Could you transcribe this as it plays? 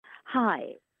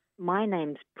Hi, my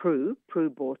name's Prue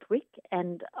Borthwick,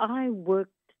 and I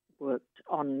worked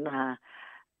on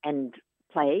and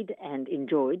played and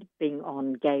enjoyed being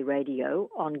on gay radio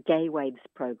on Gay Waves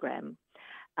program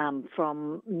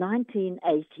from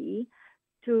 1980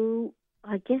 to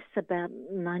I guess about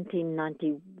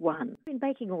 1991. Been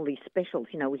making all these specials.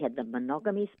 You know, we had the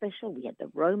monogamy special, we had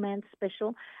the romance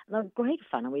special, and they were great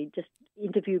fun. And we just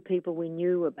interviewed people we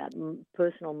knew about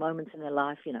personal moments in their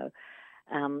life,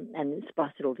 and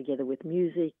spiced it all together with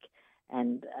music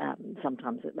and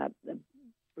sometimes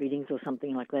readings or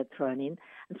something like that thrown in.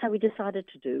 And so we decided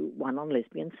to do one on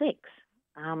lesbian sex.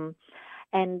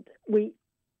 And we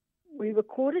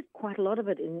recorded quite a lot of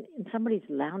it in somebody's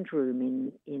lounge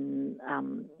room in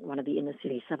one of the inner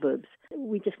city suburbs.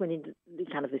 We just went into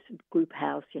kind of this group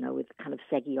house, with kind of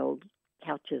saggy old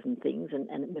couches and things,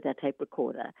 and with our tape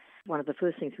recorder. One of the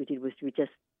first things we did was we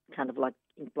just kind of like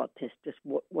ink blot test, just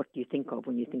what do you think of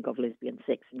when you think of lesbian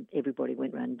sex? And everybody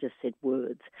went around and just said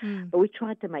words. But we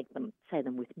tried to make them say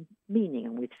them with meaning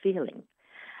and with feeling.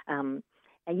 And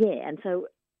so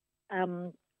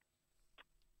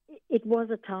it was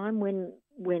a time when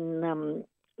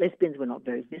lesbians were not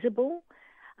very visible,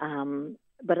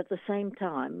 but at the same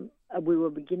time we were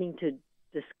beginning to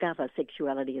discover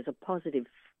sexuality as a positive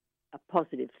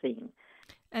thing.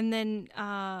 And then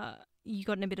you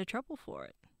got in a bit of trouble for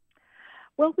it.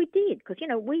 Well, we did, because,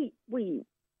 we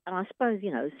and I suppose,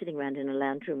 sitting around in a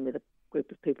lounge room with a group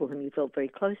of people whom you felt very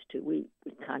close to, we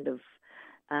kind of,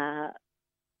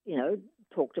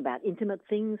 talked about intimate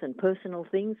things and personal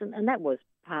things, and that was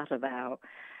part of our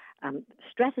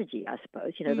strategy, I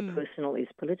suppose. The personal is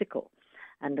political,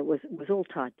 and it was all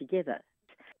tied together.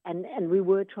 And we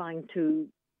were trying to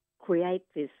create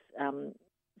this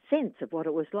sense of what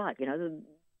it was like,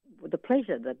 the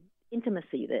pleasure, the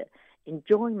intimacy, the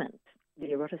enjoyment, the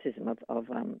eroticism of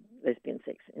lesbian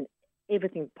sex, and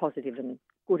everything positive and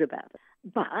good about it.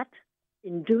 But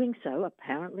in doing so,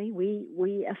 apparently,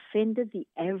 we offended the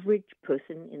average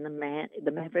person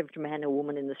the average man or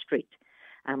woman in the street,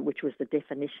 which was the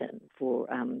definition for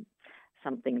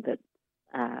something that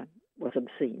was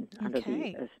obscene under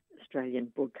the Australian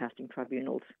Broadcasting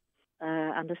Tribunal's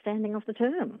understanding of the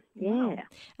term. Wow.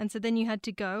 And so then you had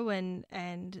to go and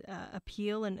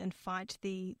appeal and fight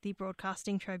the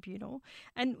Broadcasting Tribunal.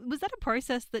 And was that a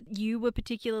process that you were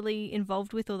particularly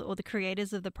involved with, or the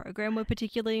creators of the program were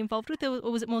particularly involved with,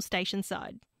 or was it more station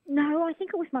side? No, I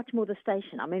think it was much more the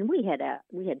station. I mean, we had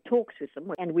talks with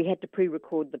them, and we had to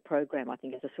pre-record the program, I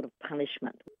think, as a sort of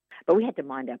punishment. But we had to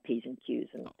mind our P's and Q's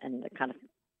and kind of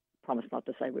promise not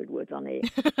to say rude words on air.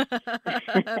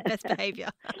 Best behaviour.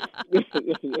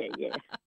 Yeah.